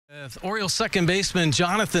With Orioles second baseman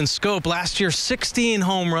Jonathan Schoop. Last year, 16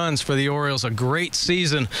 home runs for the Orioles. A great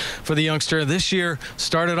season for the youngster. This year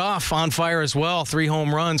started off on fire as well, 3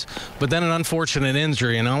 home runs, but then an unfortunate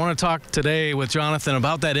injury. And I want to talk today with Jonathan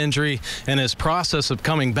about that injury and his process of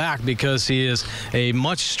coming back, because he is a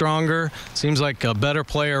much stronger, seems like a better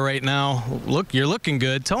player right now. Look, you're looking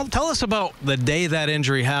good. Tell us about the day that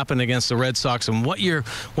injury happened against the Red Sox and what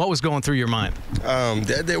was going through your mind.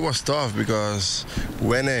 That day was tough because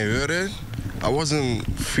when I heard it, I wasn't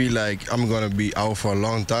feel like I'm gonna be out for a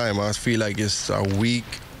long time. I feel like it's a week,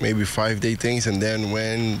 maybe 5-day things. And then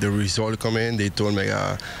when the result come in, they told me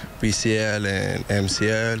PCL and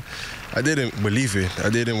MCL. I didn't believe it. I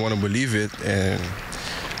didn't want to believe it. And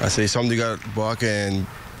I say something got Buck and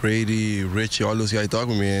Brady, Richie, all those guys talk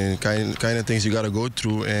with me, and kind of things you gotta go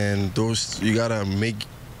through, and those you gotta make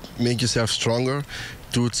yourself stronger.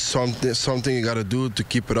 Do something you gotta do to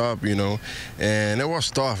keep it up, you know. And it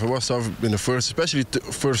was tough. It was tough in the especially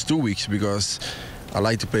first 2 weeks, because I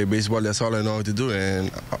like to play baseball. That's all I know how to do,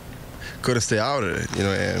 and I couldn't stay out of it, you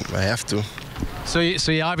know. And I have to. So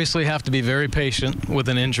you obviously have to be very patient with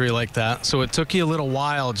an injury like that. So it took you a little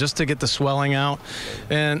while just to get the swelling out.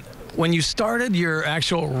 And when you started your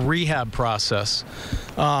actual rehab process,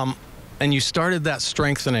 and you started that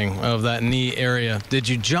strengthening of that knee area, did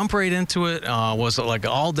you jump right into it? Was it like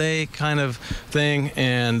an all-day kind of thing?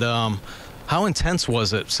 And how intense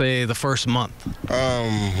was it, say, the first month?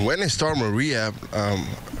 When I started my rehab,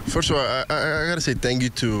 first of all, I got to say thank you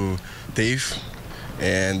to Dave.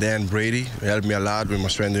 And then Brady helped me a lot with my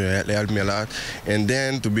strength. He helped me a lot. And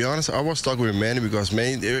then, to be honest, I was stuck with Manny, because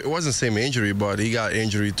Manny, it wasn't the same injury, but he got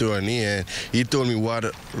injury to a knee, and he told me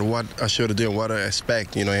what I should do and what I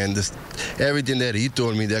expect, you know. And everything that he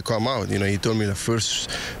told me that come out, you know. He told me the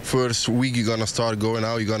first week you're gonna start going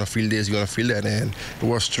out, you're gonna feel this, you're gonna feel that, and it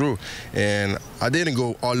was true. And I didn't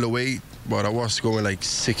go all the way, but I was going like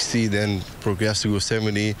 60, then progressed to go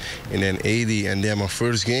 70, and then 80. And then my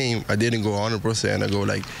first game, I didn't go 100%. I go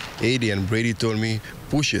like 80, and Brady told me,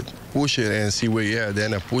 push it, and see where you're at.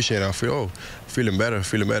 Then I push it, and I feel, oh, feeling better.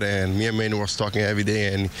 And me and Manny was talking every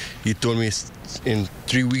day, and he told me in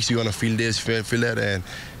 3 weeks you're gonna feel this, feel that, and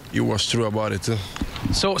he was true about it too.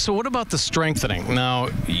 So what about the strengthening? Now,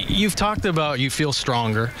 you've talked about you feel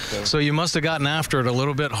stronger, so you must have gotten after it a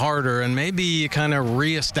little bit harder, and maybe you kind of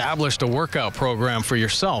reestablished a workout program for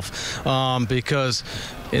yourself, because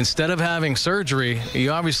instead of having surgery, you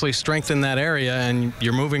obviously strengthen that area, and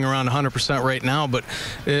you're moving around 100% right now. But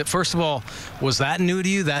first of all, was that new to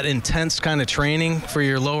you, that intense kind of training for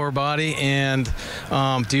your lower body? And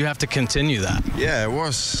do you have to continue that? Yeah, it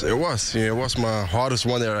was. You know, it was my hardest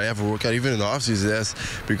one that I ever worked out, even in the offseason. That's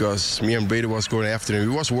because me and Brady was going after him.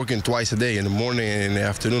 We was working twice a day, in the morning and in the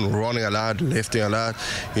afternoon, running a lot, lifting a lot,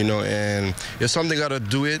 you know. And it's something I got to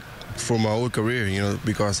do it for my whole career, you know,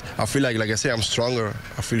 because I feel like I say, I'm stronger.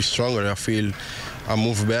 I feel stronger. I feel I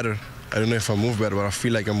move better. I don't know if I move better, but I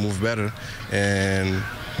feel like I move better. And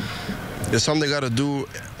it's something I got to do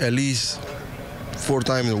at least 4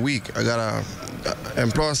 times a week.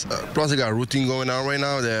 And plus I got a routine going on right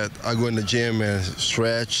now that I go in the gym and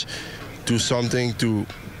stretch, do something to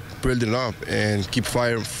build it up and keep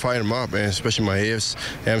fire them up, and especially my hips,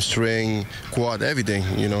 hamstring, quad, everything,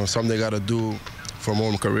 you know, something I got to do for my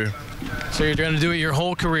own career. So you're going to do it your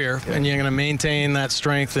whole career, and you're going to maintain that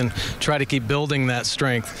strength and try to keep building that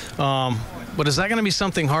strength. But is that going to be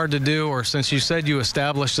something hard to do, or since you said you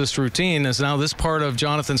established this routine, is now this part of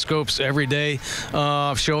Jonathan Schoop's every day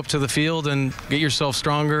show up to the field and get yourself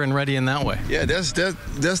stronger and ready in that way? Yeah, that's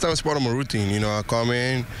part of my routine. You know, I come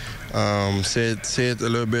in, sit a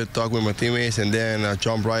little bit, talk with my teammates, and then I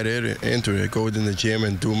jump right into it. Go in the gym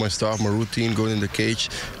and do my stuff, my routine, go in the cage,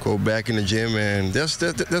 go back in the gym, and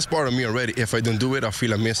that's part of me already. If I don't do it, I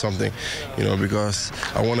feel I miss something, you know, because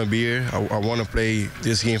I want to be here. I want to play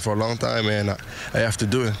this game for a long time, and I have to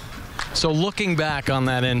do it. So looking back on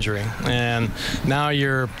that injury, and now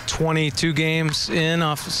you're 22 games in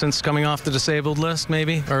since coming off the disabled list,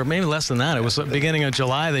 maybe, or maybe less than that. It was the beginning of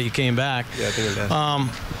July that you came back. Yeah, I think it was.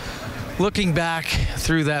 Looking back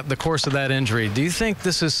through the course of that injury, do you think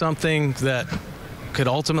this is something that could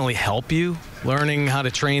ultimately help you, learning how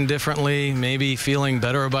to train differently, maybe feeling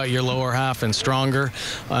better about your lower half and stronger?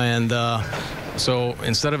 And so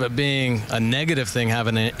instead of it being a negative thing,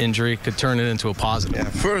 having an injury could turn it into a positive. Yeah,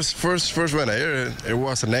 first when I heard it, it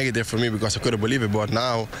was a negative for me because I couldn't believe it. But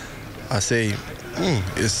now I say,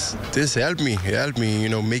 this helped me. It helped me, you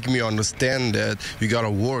know, make me understand that you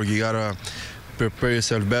gotta work, you gotta prepare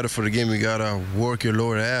yourself better for the game. You gotta work your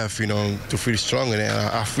lower half, to feel stronger. And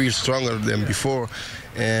I feel stronger than before.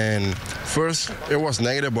 And first it was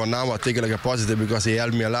negative, but now I take it like a positive because it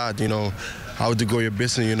helped me a lot. How to go your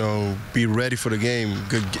business. Be ready for the game.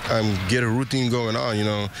 Get a routine going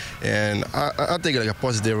on. And I take it like a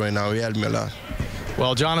positive right now. It helped me a lot.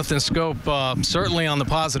 Well, Jonathan Schoop certainly on the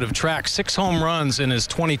positive track. 6 home runs in his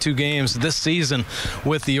 22 games this season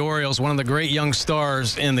with the Orioles. One of the great young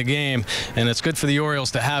stars in the game. And it's good for the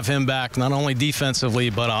Orioles to have him back, not only defensively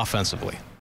but offensively.